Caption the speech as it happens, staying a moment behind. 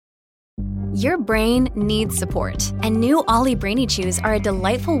Your brain needs support, and new Ollie Brainy Chews are a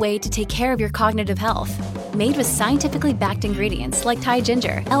delightful way to take care of your cognitive health. Made with scientifically backed ingredients like Thai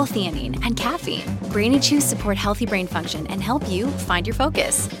ginger, L-theanine, and caffeine, Brainy Chews support healthy brain function and help you find your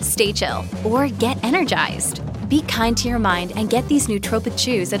focus, stay chill, or get energized. Be kind to your mind and get these nootropic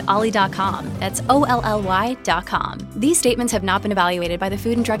chews at ollie.com. That's OLLY.com. These statements have not been evaluated by the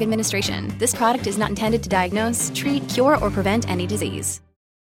Food and Drug Administration. This product is not intended to diagnose, treat, cure, or prevent any disease.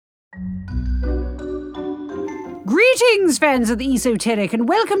 Greetings, fans of the esoteric, and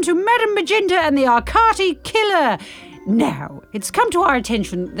welcome to Madame Magenta and the Arcati Killer. Now, it's come to our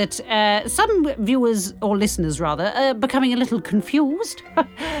attention that some viewers, or listeners rather, are becoming a little confused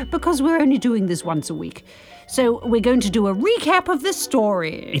because we're only doing this once a week. So we're going to do a recap of the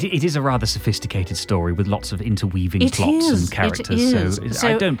story. It is a rather sophisticated story with lots of interweaving plots and characters. So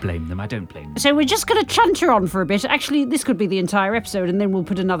I don't blame them. So we're just going to chunter on for a bit. Actually, this could be the entire episode, and then we'll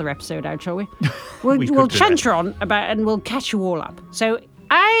put another episode out, shall we? We'll chunter on and we'll catch you all up. So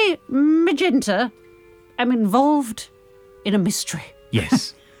I, Magenta, am involved in a mystery.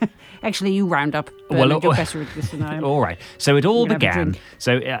 Yes. Actually, you round up. You're better at this than I am. All right. So it all began.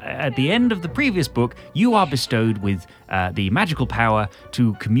 So at the end of the previous book, you are bestowed with the magical power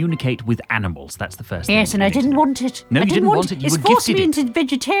to communicate with animals. That's the first thing. Yes, and I didn't want it. No, you didn't want it. You were gifted it. It's forced me into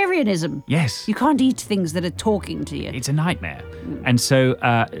vegetarianism. Yes. You can't eat things that are talking to you. It's a nightmare. And so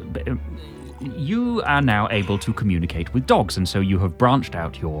you are now able to communicate with dogs, and so you have branched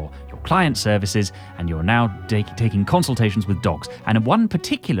out your client services, and you're now taking consultations with dogs. And one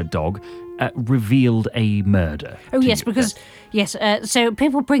particular dog revealed a murder. Oh, yes, because, so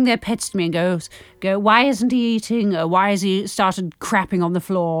people bring their pets to me and go, why isn't he eating? Why has he started crapping on the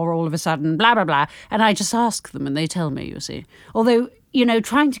floor all of a sudden? Blah, blah, blah. And I just ask them and they tell me, you see. Although,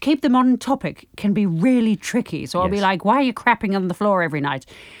 trying to keep them on topic can be really tricky. So I'll be like, why are you crapping on the floor every night?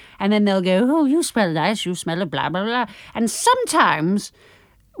 And then they'll go, oh, you smell nice, you smell a blah, blah, blah. And sometimes,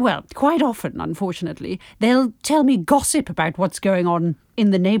 well, quite often, unfortunately, they'll tell me gossip about what's going on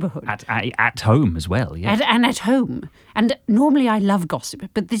in the neighbourhood. At home as well, yes. And at home. And normally I love gossip,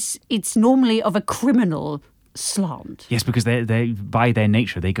 but it's normally of a criminal slant. Yes, because they by their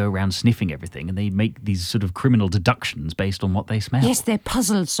nature, they go around sniffing everything and they make these sort of criminal deductions based on what they smell. Yes, they're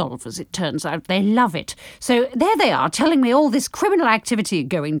puzzle solvers, it turns out. They love it. So there they are, telling me all this criminal activity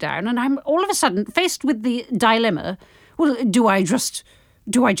going down, and I'm all of a sudden faced with the dilemma, well, do I just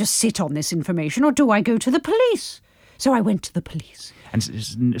sit on this information or do I go to the police? So I went to the police.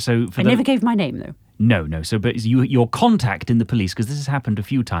 And so I never gave my name, though. No. So, but your contact in the police, because this has happened a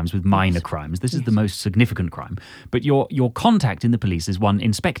few times with minor crimes. This is the most significant crime. But your contact in the police is one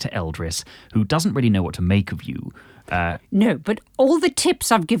Inspector Eldris, who doesn't really know what to make of you. No, but all the tips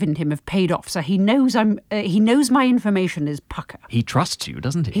I've given him have paid off. So he knows he knows my information is pucker. He trusts you,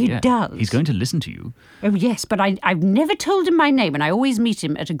 doesn't he? He does. He's going to listen to you. Oh yes, but I've never told him my name, and I always meet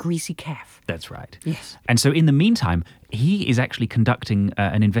him at a greasy calf. That's right. Yes. And so in the meantime, he is actually conducting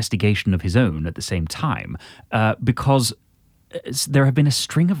an investigation of his own at the same time, because there have been a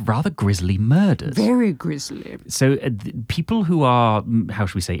string of rather grisly murders. Very grisly. So people who are, how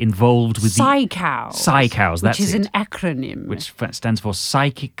should we say, involved with Psychows. Psychows, that's it. Which is an acronym. Which stands for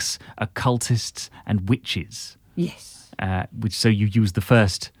psychics, occultists, and witches. Yes. So you use the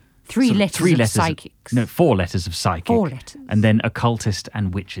first... Three letters of psychics. No, 4 letters of psychic. 4 letters. And then occultist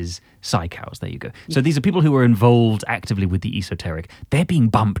and witches, psychows. There you go. Yes. So these are people who are involved actively with the esoteric. They're being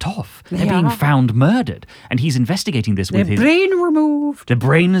bumped off. They're being found murdered. And he's investigating this with his... Their brain removed. The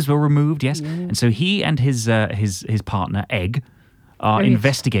brains were removed, yes. And so he and his partner, Egg, are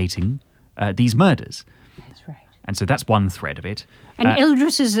investigating these murders. That's right. And so that's one thread of it. And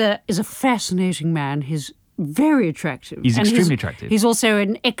Eldris is a fascinating man. He's very attractive. He's extremely attractive. He's also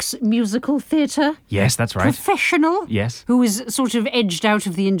an ex-musical theatre. Yes, that's right. Professional. Yes. Who is sort of edged out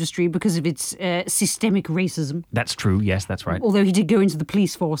of the industry because of its systemic racism. That's true. Yes, that's right. Although he did go into the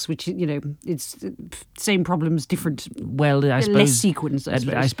police force, which, it's same problems, different, well, I suppose, less sequence,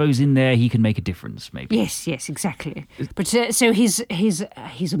 I suppose in there he can make a difference, maybe. Yes, exactly. But so he's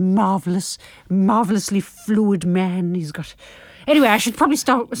a marvellously fluid man. He's got... Anyway, I should probably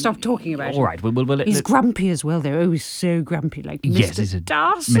stop talking about him. All right. Well, he's grumpy as well, though. Oh, he's so grumpy, like Mr.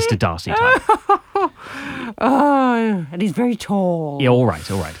 Darcy. Mr. Darcy type. Oh, and he's very tall. Yeah, all right.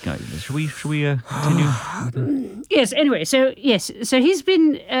 Should we continue? Yes, anyway, so he's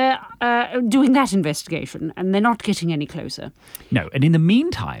been doing that investigation, and they're not getting any closer. No, and in the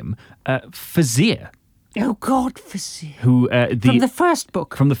meantime, Fazir, Oh God, Vizier. who From the first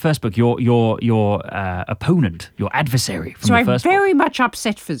book. from the first book, your opponent, your adversary from So the I first book. very much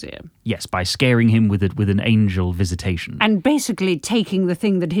upset Vizier. Yes, by scaring him with an angel visitation. And basically taking the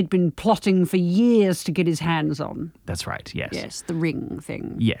thing that he'd been plotting for years to get his hands on. That's right. Yes. Yes, the ring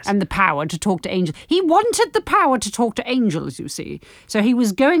thing. Yes. And the power to talk to angels. He wanted the power to talk to angels, you see. So he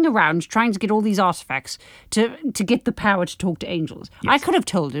was going around trying to get all these artifacts to get the power to talk to angels. I could have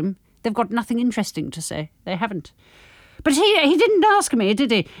told him. They've got nothing interesting to say. They haven't. But he didn't ask me,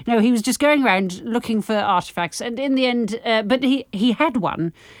 did he? No, he was just going around looking for artifacts. And in the end, but he had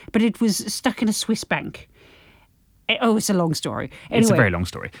one, but it was stuck in a Swiss bank. Oh, it's a long story. Anyway, It's a very long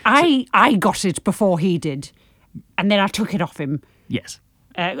story. I got it before he did. And then I took it off him. Yes.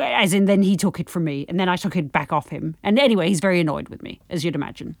 As in, then he took it from me. And then I took it back off him. And anyway, he's very annoyed with me, as you'd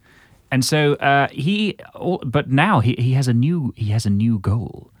imagine. And so but now he has a new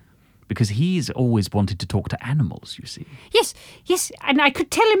goal. Because he's always wanted to talk to animals, you see. Yes, and I could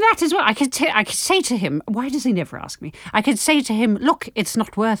tell him that as well. I could say to him, why does he never ask me? I could say to him, look, it's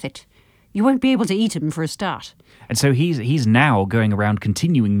not worth it. You won't be able to eat him for a start. And so he's now going around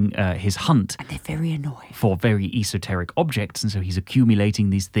continuing his hunt And they're very annoying. for very esoteric objects, and so he's accumulating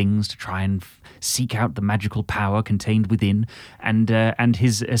these things to try and seek out the magical power contained within, and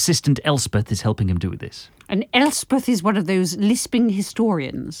his assistant Elspeth is helping him do this. And Elspeth is one of those lisping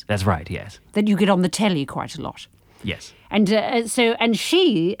historians That's right, yes. that you get on the telly quite a lot. Yes. And and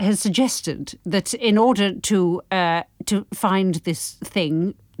she has suggested that in order to find this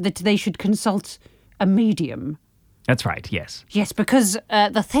thing, that they should consult a medium. That's right, yes. Yes, because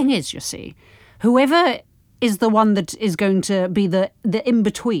the thing is, you see, whoever is the one that is going to be the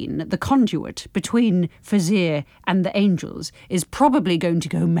in-between, the conduit between Vizier and the angels, is probably going to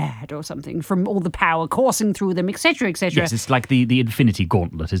go mad or something from all the power coursing through them, etc., etc. Yes, it's like the Infinity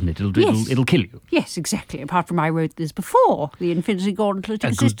Gauntlet, isn't it? It'll kill you. Yes, exactly. Apart from I wrote this before the Infinity Gauntlet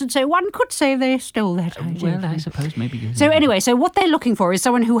existed, so one could say they stole that idea. Well, I suppose maybe. So anyway, so what they're looking for is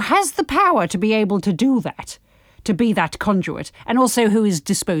someone who has the power to be able to do that, to be that conduit, and also who is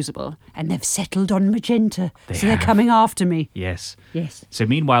disposable. And they've settled on Magenta, so they're coming after me. Yes. Yes. So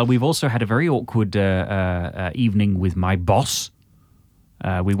meanwhile, we've also had a very awkward evening with my boss.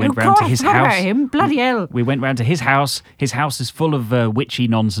 We went round to his forgot house. about him. Bloody hell. We went round to his house. His house is full of witchy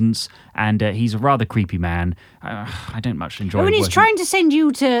nonsense, and he's a rather creepy man. I don't much enjoy. Oh, and he's working- trying to send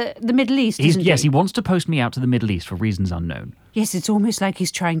you to the Middle East, isn't Yes, he? he wants to post me out to the Middle East for reasons unknown. Yes, it's almost like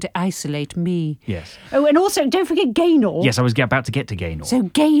he's trying to isolate me. Yes. Oh, and also, don't forget Gaynor. Yes, I was about to get to Gaynor. So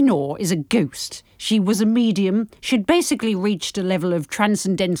Gaynor is a ghost. She was a medium. She'd basically reached a level of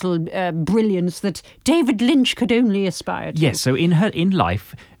transcendental brilliance that David Lynch could only aspire to. Yes, so in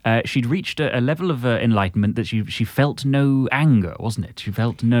life, she'd reached a level of enlightenment that she felt no anger, wasn't it? She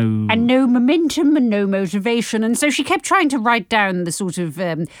felt no... And no momentum and no motivation. And so she kept trying to write down the sort of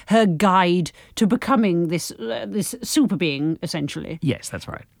her guide to becoming this super being, essentially. Yes, that's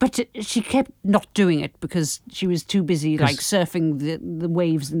right. But she kept not doing it because she was too busy, like, surfing the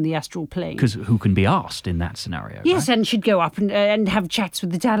waves in the astral plane. Because who can be asked in that scenario? Yes, right? and she'd go up and have chats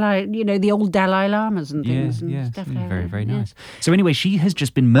with the Dalai, the old Dalai Lamas and things and stuff like very, that. very Yeah. nice. So anyway, she has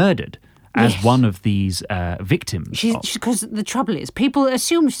just been murdered as Yes. one of these victims. Because the trouble is, people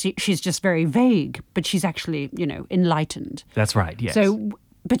assume she's just very vague, but she's actually, enlightened. That's right, yes. So,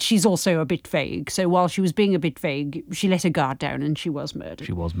 but she's also a bit vague. So while she was being a bit vague, she let her guard down and she was murdered.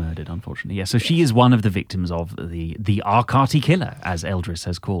 She was murdered, unfortunately. Yes, so she is one of the victims of the Arkati killer, as Eldris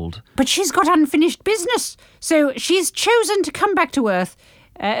has called. But she's got unfinished business. So she's chosen to come back to Earth.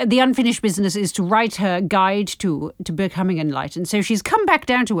 The unfinished business is to write her guide to becoming enlightened. So she's come back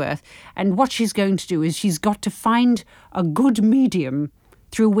down to Earth, and what she's going to do is she's got to find a good medium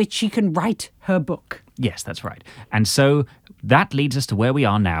through which she can write her book. Yes, that's right. And so that leads us to where we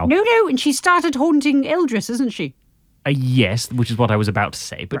are now. No, and she started haunting Eldris, isn't she? Yes, which is what I was about to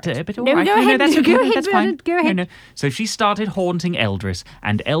say. But, but all No, right. go ahead, that's okay. go ahead, That's fine. Bernard, go ahead. No. So she started haunting Eldris,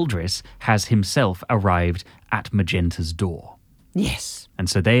 and Eldris has himself arrived at Magenta's door. Yes. And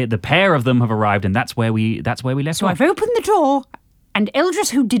so the pair of them have arrived, and that's where we left So off. I've opened the door, and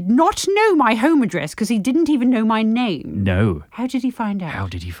Eldris, who did not know my home address because he didn't even know my name. No. How did he find out? How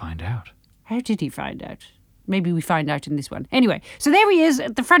did he find out? How did he find out? Maybe we find out in this one. Anyway, so there he is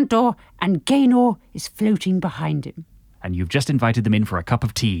at the front door, and Gaynor is floating behind him. And you've just invited them in for a cup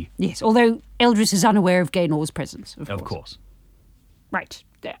of tea. Yes, although Eldris is unaware of Gaynor's presence, Of course. Right.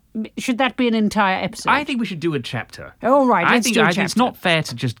 Should that be an entire episode? I think we should do a chapter. All right, let's do a I think it's chapter. not fair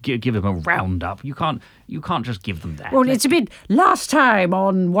to just give them a roundup. You can't just give them that. Well, it's a bit last time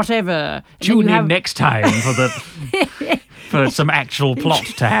on whatever. And then Tune you in have- next time for the for some actual plot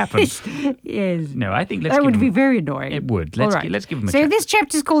to happen. Yes. No, I think let's That give would him, be very annoying. It would. All Let's right. let's give him a So chance. this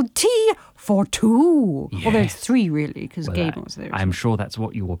chapter's called T for Two. Although Yeah. it's 3 really, because Well, game was there. I'm sure that's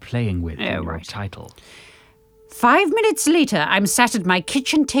what you were playing with in your right. title. 5 minutes later, I'm sat at my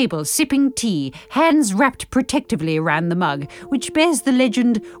kitchen table sipping tea, hands wrapped protectively around the mug, which bears the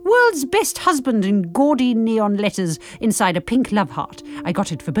legend, World's Best Husband in gaudy neon letters inside a pink love heart. I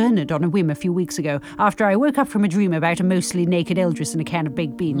got it for Bernard on a whim a few weeks ago, after I woke up from a dream about a mostly naked Eldris and a can of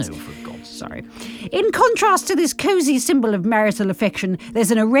baked beans. No, for God's sake. Sorry. In contrast to this cosy symbol of marital affection,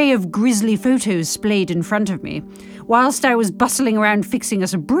 there's an array of grisly photos splayed in front of me. Whilst I was bustling around fixing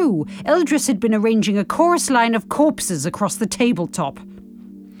us a brew, Eldris had been arranging a chorus line of corpses across the tabletop.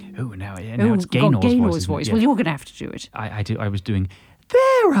 Oh, now it's got Gaynor's voice. Yeah. Well, you're going to have to do it. I was doing,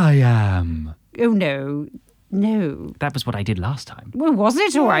 there I am. Oh, no. That was what I did last time. Well, was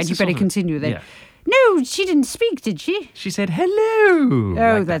it? All right, it's you a better sort of- continue then. yeah. No, she didn't speak, did she? She said, hello.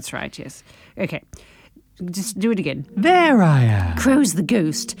 Oh, like that's right, yes. Okay. Just do it again. There I am. Crows the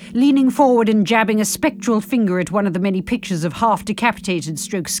ghost, leaning forward and jabbing a spectral finger at one of the many pictures of half-decapitated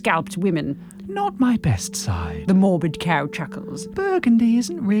scalped women. Not my best side. The morbid cow chuckles. Burgundy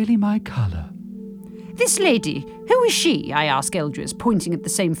isn't really my colour. This lady, who is she? I ask Eldris, pointing at the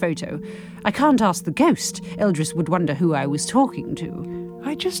same photo. I can't ask the ghost. Eldris would wonder who I was talking to.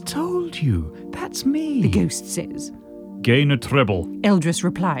 I just told you. That's me. The ghost says. Gain a treble. Eldris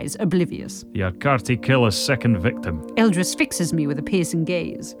replies, oblivious. Your Carty killer's second victim. Eldris fixes me with a piercing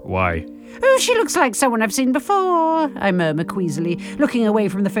gaze. Why? Oh, she looks like someone I've seen before, I murmur queasily, looking away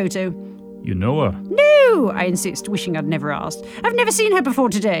from the photo. You know her? No, I insist, wishing I'd never asked. I've never seen her before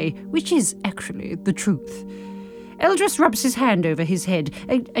today, which is actually the truth. Eldris rubs his hand over his head,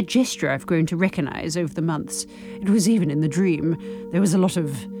 a gesture I've grown to recognise over the months. It was even in the dream. There was a lot of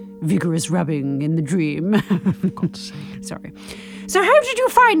vigorous rubbing in the dream. For God's sake. Sorry. So how did you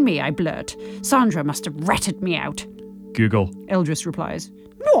find me? I blurt. Sandra must have ratted me out. Google. Eldris replies.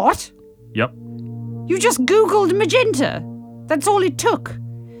 What? Yep. You just Googled magenta. That's all it took.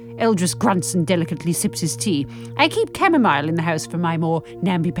 Eldris grunts and delicately sips his tea. I keep chamomile in the house for my more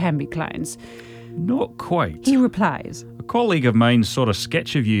namby-pamby clients. Not quite. He replies. A colleague of mine saw a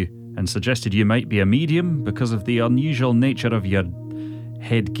sketch of you and suggested you might be a medium because of the unusual nature of your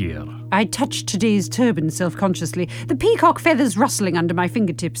headgear. I touch today's turban self-consciously, the peacock feathers rustling under my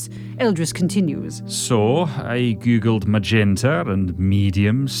fingertips. Eldris continues. So, I googled magenta and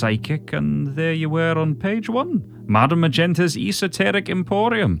medium psychic, and there you were on page 1. Madame Magenta's Esoteric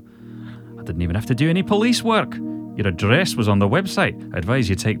Emporium. I didn't even have to do any police work. Your address was on the website. I advise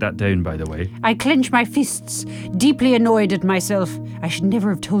you take that down, by the way. I clench my fists, deeply annoyed at myself. I should never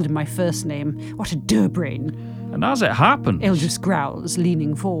have told him my first name. What a durbrain. And as it happens, Eldris growls,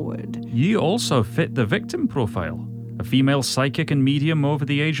 leaning forward. you also fit the victim profile. A female psychic and medium over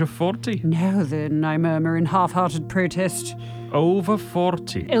the age of 40. Now then, I murmur in half-hearted protest. Over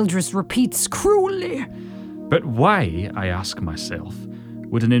 40. Eldris repeats cruelly. But why, I ask myself,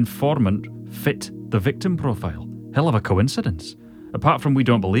 would an informant fit the victim profile? Hell of a coincidence. Apart from we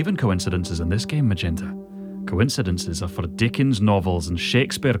don't believe in coincidences in this game, Magenta. Coincidences are for Dickens novels and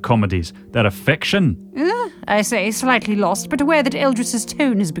Shakespeare comedies. They're a fiction. I say, slightly lost, but aware that Eldris's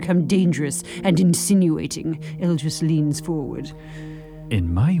tone has become dangerous and insinuating. Eldris leans forward.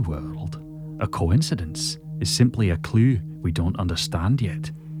 In my world, a coincidence is simply a clue we don't understand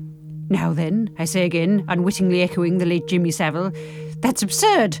yet. Now then, I say again, unwittingly echoing the late Jimmy Savile, that's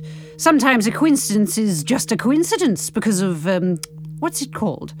absurd. Sometimes a coincidence is just a coincidence because of, what's it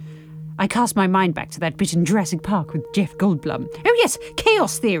called? I cast my mind back to that bit in Jurassic Park with Jeff Goldblum. Oh yes,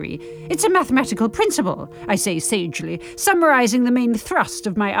 chaos theory. It's a mathematical principle, I say sagely, summarising the main thrust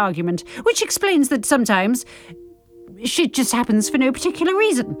of my argument, which explains that sometimes shit just happens for no particular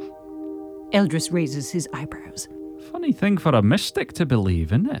reason. Eldris raises his eyebrows. Funny thing for a mystic to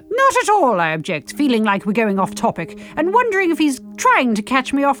believe, isn't it? Not at all, I object, feeling like we're going off topic, and wondering if he's trying to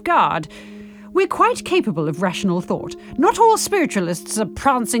catch me off guard. We're quite capable of rational thought. Not all spiritualists are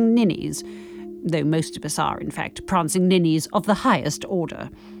prancing ninnies, though most of us are, in fact, prancing ninnies of the highest order.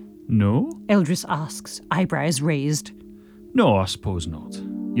 No? Eldris asks, eyebrows raised. No, I suppose not.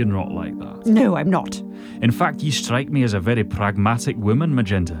 You're not like that. No, I'm not. In fact, you strike me as a very pragmatic woman,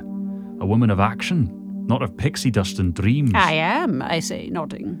 Magenta. A woman of action, not of pixie dust and dreams. I am, I say,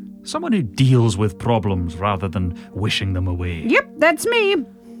 nodding. Someone who deals with problems rather than wishing them away. Yep, that's me.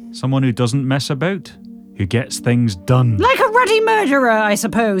 Someone who doesn't mess about, who gets things done. Like a ruddy murderer, I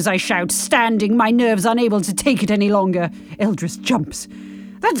suppose, I shout, standing, my nerves unable to take it any longer. Eldris jumps.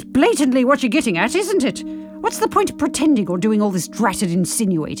 That's blatantly what you're getting at, isn't it? What's the point of pretending or doing all this dratted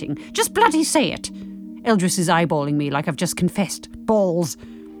insinuating? Just bloody say it. Eldris is eyeballing me like I've just confessed. Balls.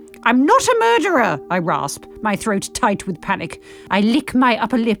 I'm not a murderer, I rasp, my throat tight with panic. I lick my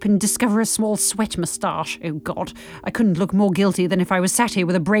upper lip and discover a small sweat moustache. Oh, God, I couldn't look more guilty than if I was sat here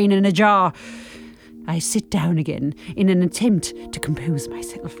with a brain in a jar. I sit down again in an attempt to compose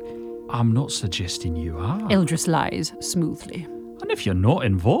myself. I'm not suggesting you are. Eldris lies smoothly. And if you're not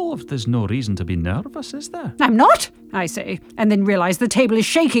involved, there's no reason to be nervous, is there? I'm not, I say, and then realise the table is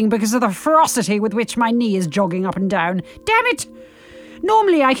shaking because of the ferocity with which my knee is jogging up and down. Damn it!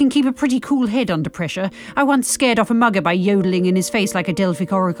 Normally I can keep a pretty cool head under pressure. I once scared off a mugger by yodeling in his face like a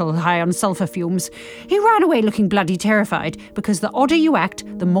Delphic oracle high on sulphur fumes. He ran away looking bloody terrified, because the odder you act,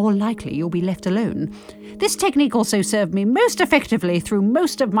 the more likely you'll be left alone. This technique also served me most effectively through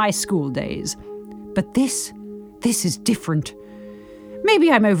most of my school days. But this is different.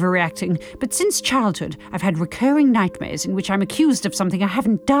 Maybe I'm overreacting, but since childhood I've had recurring nightmares in which I'm accused of something I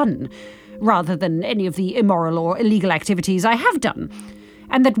haven't done, rather than any of the immoral or illegal activities I have done.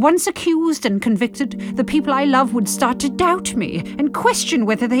 And that once accused and convicted, the people I love would start to doubt me and question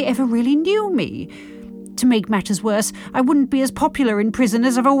whether they ever really knew me. To make matters worse, I wouldn't be as popular in prison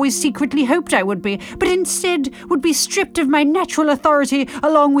as I've always secretly hoped I would be, but instead would be stripped of my natural authority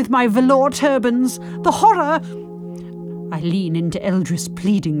along with my velour turbans. The horror! I lean into Eldris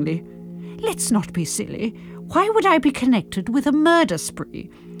pleadingly. Let's not be silly. Why would I be connected with a murder spree?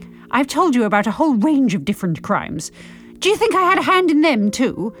 I've told you about a whole range of different crimes. Do you think I had a hand in them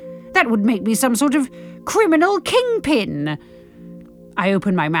too? That would make me some sort of criminal kingpin. I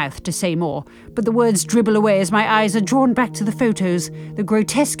open my mouth to say more, but the words dribble away as my eyes are drawn back to the photos, the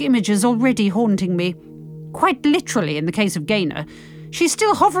grotesque images already haunting me. Quite literally in the case of Gaynor. She's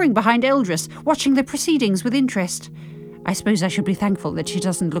still hovering behind Eldris, watching the proceedings with interest. I suppose I should be thankful that she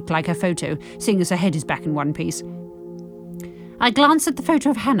doesn't look like her photo, seeing as her head is back in one piece. I glance at the photo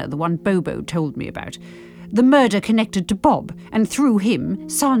of Hannah, the one Bobo told me about. The murder connected to Bob, and through him,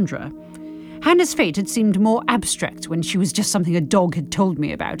 Sandra. Hannah's fate had seemed more abstract when she was just something a dog had told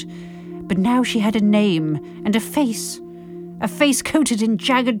me about. But now she had a name and a face coated in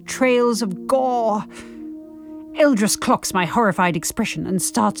jagged trails of gore. Eldris clocks my horrified expression and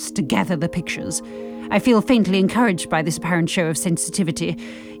starts to gather the pictures. I feel faintly encouraged by this apparent show of sensitivity.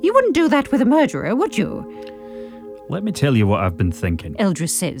 You wouldn't do that with a murderer, would you? Let me tell you what I've been thinking. Eldris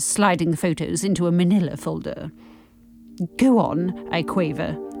says, sliding the photos into a manila folder. Go on, I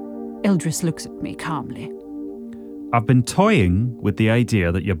quaver. Eldris looks at me calmly. I've been toying with the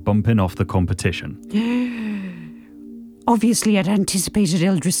idea that you're bumping off the competition. Obviously, I'd anticipated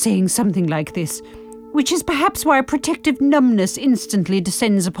Eldris saying something like this, which is perhaps why a protective numbness instantly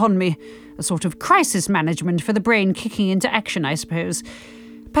descends upon me. A sort of crisis management for the brain kicking into action, I suppose.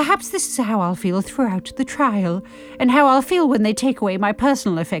 Perhaps this is how I'll feel throughout the trial, and how I'll feel when they take away my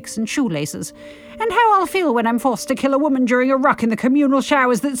personal effects and shoelaces, and how I'll feel when I'm forced to kill a woman during a ruck in the communal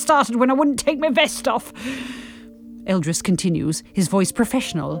showers that started when I wouldn't take my vest off. Eldris continues, his voice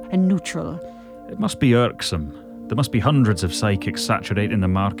professional and neutral. It must be irksome. There must be hundreds of psychics saturating the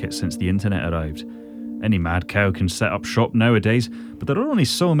market since the internet arrived. Any mad cow can set up shop nowadays, but there are only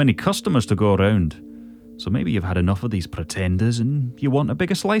so many customers to go around. So maybe you've had enough of these pretenders and you want a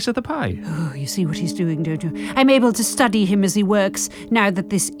bigger slice of the pie. Oh, you see what he's doing, don't you? I'm able to study him as he works, now that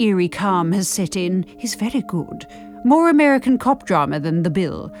this eerie calm has set in. He's very good. More American cop drama than The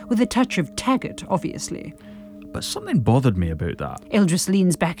Bill, with a touch of Taggart, obviously. But something bothered me about that. Eldris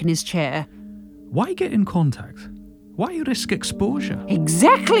leans back in his chair. Why get in contact? Why risk exposure?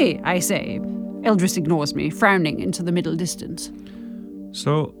 Exactly, I say. Eldris ignores me, frowning into the middle distance.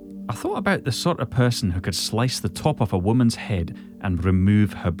 So, I thought about the sort of person who could slice the top off a woman's head and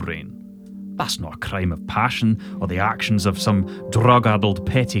remove her brain. That's not a crime of passion or the actions of some drug-addled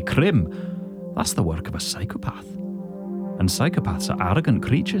petty crim. That's the work of a psychopath. And psychopaths are arrogant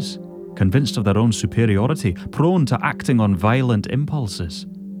creatures, convinced of their own superiority, prone to acting on violent impulses,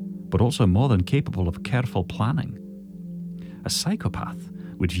 but also more than capable of careful planning. A psychopath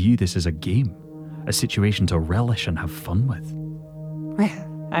would view this as a game, a situation to relish and have fun with. Well,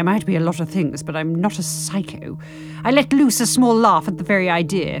 I might be a lot of things, but I'm not a psycho. I let loose a small laugh at the very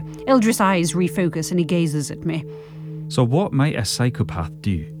idea. Eldris' eyes refocus and he gazes at me. So what might a psychopath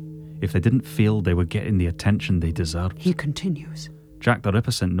do if they didn't feel they were getting the attention they deserved? He continues. Jack the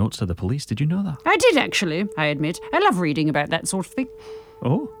Ripper sent notes to the police, did you know that? I did, actually, I admit. I love reading about that sort of thing.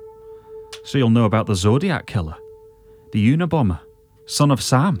 Oh? So you'll know about the Zodiac Killer, the Unabomber, Son of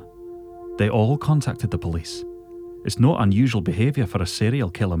Sam. They all contacted the police. It's not unusual behaviour for a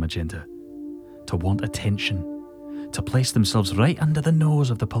serial killer, Magenta. To want attention, to place themselves right under the nose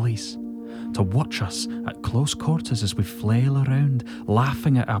of the police, to watch us at close quarters as we flail around,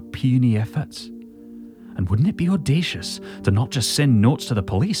 laughing at our puny efforts. And wouldn't it be audacious to not just send notes to the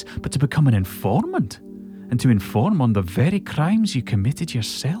police, but to become an informant? And to inform on the very crimes you committed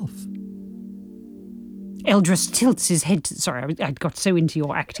yourself? Eldris tilts his head. Sorry, I got so into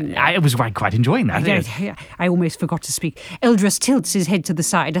your acting. I was quite enjoying that. I almost forgot to speak. Eldris tilts his head to the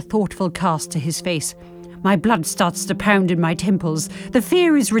side, a thoughtful cast to his face. My blood starts to pound in my temples. The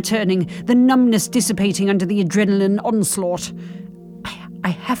fear is returning, the numbness dissipating under the adrenaline onslaught. I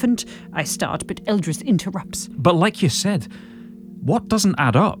haven't, I start, but Eldris interrupts. But like you said, what doesn't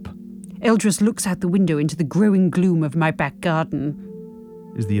add up? Eldris looks out the window into the growing gloom of my back garden.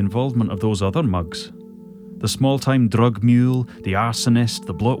 Is the involvement of those other mugs. The small-time drug mule, the arsonist,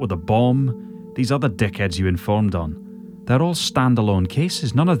 the bloke with a bomb, these other dickheads you informed on. They're all standalone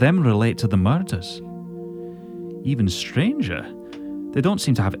cases. None of them relate to the murders. Even stranger, they don't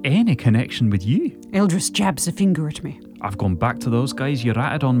seem to have any connection with you. Eldris jabs a finger at me. I've gone back to those guys you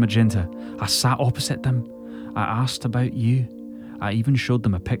ratted on, Magenta. I sat opposite them. I asked about you. I even showed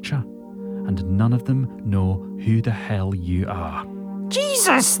them a picture. And none of them know who the hell you are.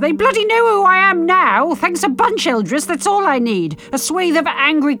 Jesus, they bloody know who I am now. Thanks a bunch, Eldris. That's all I need. A swathe of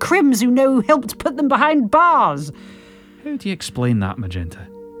angry crims who know who helped put them behind bars. How do you explain that, Magenta?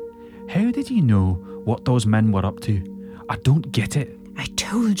 How did you know what those men were up to? I don't get it. I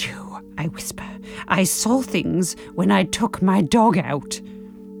told you, I whisper. I saw things when I took my dog out.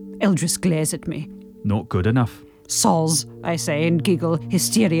 Eldris glares at me. Not good enough. Soz, I say and giggle,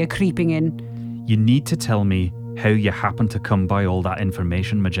 hysteria creeping in. You need to tell me how you happened to come by all that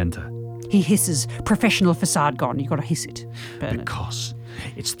information, Magenta. He hisses, professional facade gone. You gotta hiss it. Bernard. Because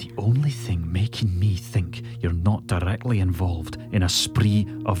it's the only thing making me think you're not directly involved in a spree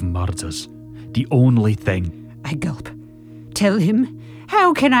of murders. The only thing. I gulp. Tell him?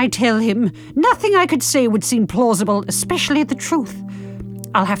 How can I tell him? Nothing I could say would seem plausible, especially the truth.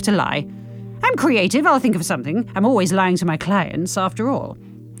 I'll have to lie. I'm creative, I'll think of something. I'm always lying to my clients, after all.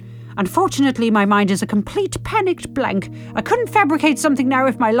 Unfortunately, my mind is a complete panicked blank. I couldn't fabricate something now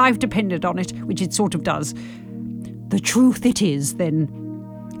if my life depended on it, which it sort of does. The truth it is, then.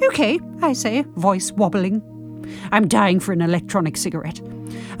 Okay, I say, voice wobbling. I'm dying for an electronic cigarette.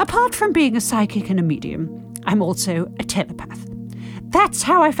 Apart from being a psychic and a medium, I'm also a telepath. That's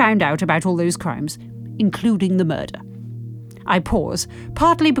how I found out about all those crimes, including the murder. I pause,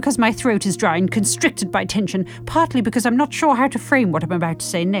 partly because my throat is dry and constricted by tension, partly because I'm not sure how to frame what I'm about to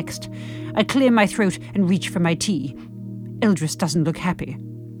say next. I clear my throat and reach for my tea. Eldris doesn't look happy.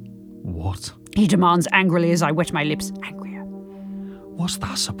 What? He demands angrily as I wet my lips. Angrier. What's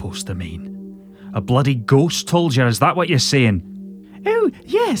that supposed to mean? A bloody ghost told you, is that what you're saying? Oh,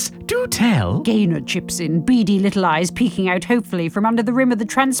 yes, do tell. Gaynor chips in, beady little eyes peeking out hopefully from under the rim of the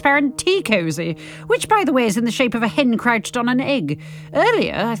transparent tea cosy, which, by the way, is in the shape of a hen crouched on an egg.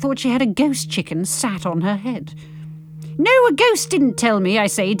 Earlier, I thought she had a ghost chicken sat on her head. No, a ghost didn't tell me, I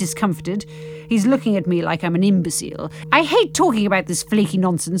say, discomfited. He's looking at me like I'm an imbecile. I hate talking about this flaky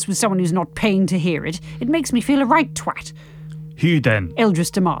nonsense with someone who's not paying to hear it. It makes me feel a right twat. Who then?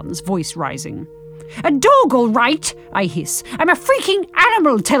 Eldris demands, voice rising. A dog, all right, I hiss. I'm a freaking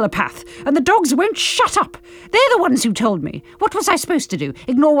animal telepath, and the dogs won't shut up. They're the ones who told me. What was I supposed to do?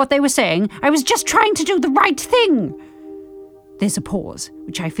 Ignore what they were saying? I was just trying to do the right thing. There's a pause,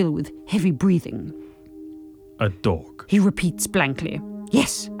 which I fill with heavy breathing. A dog? He repeats blankly.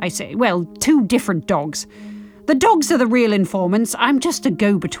 Yes, I say. Well, 2 different dogs. The dogs are the real informants. I'm just a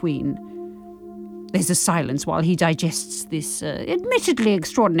go-between. There's a silence while he digests this admittedly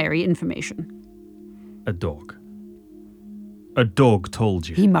extraordinary information. A dog. A dog told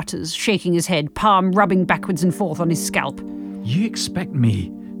you. He mutters, shaking his head, palm rubbing backwards and forth on his scalp. You expect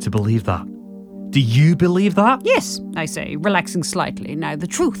me to believe that? Do you believe that? Yes, I say, relaxing slightly. Now the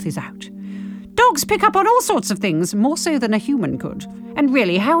truth is out. Dogs pick up on all sorts of things, more so than a human could. And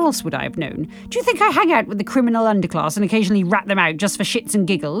really, how else would I have known? Do you think I hang out with the criminal underclass and occasionally rat them out just for shits and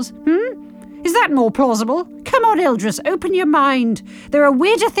giggles? Is that more plausible? Come on, Eldris, open your mind. There are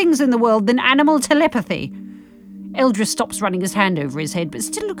weirder things in the world than animal telepathy. Eldris stops running his hand over his head, but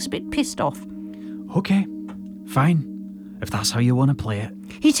still looks a bit pissed off. Okay, fine, if that's how you want to play it.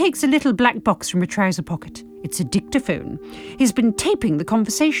 He takes a little black box from a trouser pocket. It's a dictaphone. He's been taping the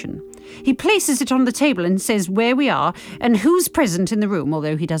conversation. He places it on the table and says where we are and who's present in the room,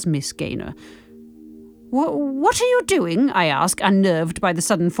 although he does miss Gaynor. What are you doing? I ask, unnerved by the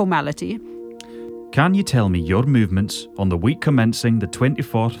sudden formality. Can you tell me your movements on the week commencing the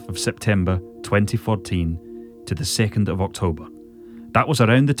 24th of September 2014 to the 2nd of October? That was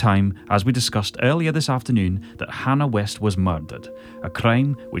around the time, as we discussed earlier this afternoon, that Hannah West was murdered, a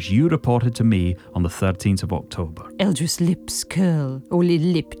crime which you reported to me on the 13th of October. Eldris' lips curl. Only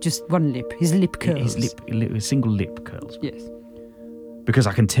lip, just one lip. His lip curls. His single lip curls. Yes. Because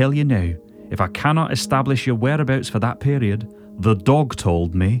I can tell you now, if I cannot establish your whereabouts for that period, the dog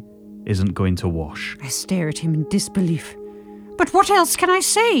told me isn't going to wash. I stare at him in disbelief. But what else can I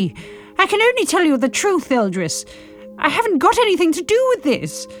say? I can only tell you the truth, Eldris. I haven't got anything to do with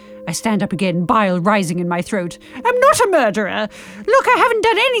this. I stand up again, bile rising in my throat. I'm not a murderer. Look, I haven't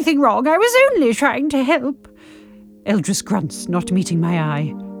done anything wrong. I was only trying to help. Eldris grunts, not meeting my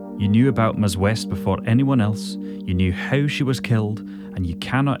eye. You knew about Ms. West before anyone else. You knew how she was killed, and you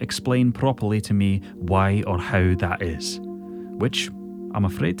cannot explain properly to me why or how that is. Which, I'm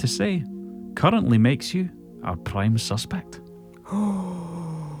afraid to say, currently makes you our prime suspect.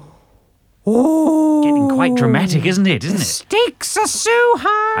 Oh, Getting quite dramatic, isn't it? the stakes are so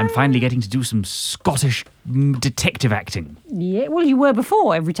high. I'm finally getting to do some Scottish detective acting. Yeah, well, you were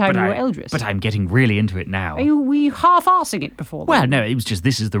before, every time you were Eldris. But I'm getting really into it now. Were you half-arsing it before? Well, no, it was just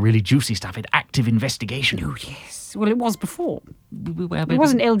this is the really juicy stuff. It's active investigation. Oh, yes. Well, it was before. Well, It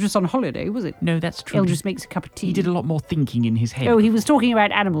wasn't Eldris on holiday, was it? No, that's true. Eldris makes a cup of tea. He did a lot more thinking in his head. Oh, he was talking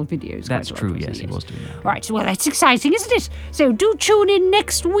about animal videos. That's quite a lot, true, yes, wasn't he was doing that. Right, well, that's exciting, isn't it? So do tune in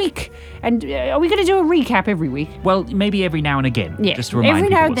next week. And are we going to do a recap every week? Well, maybe every now and again. Yeah, Just to remind every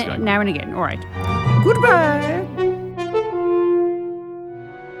people now, what's going on. now and again. All right. Goodbye.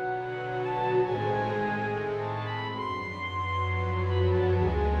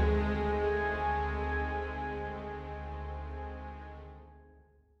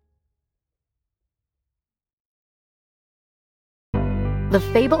 The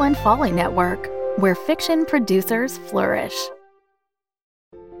Fable and Folly Network, where fiction producers flourish.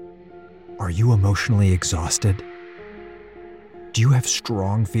 Are you emotionally exhausted? Do you have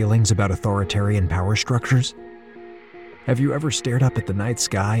strong feelings about authoritarian power structures? Have you ever stared up at the night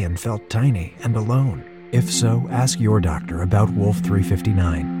sky and felt tiny and alone? If so, ask your doctor about Wolf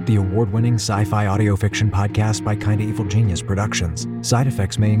 359, the award-winning sci-fi audio fiction podcast by Kinda Evil Genius Productions. Side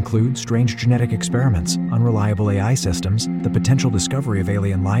effects may include strange genetic experiments, unreliable AI systems, the potential discovery of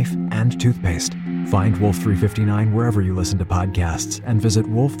alien life, and toothpaste. Find Wolf 359 wherever you listen to podcasts and visit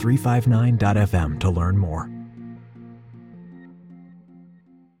wolf359.fm to learn more.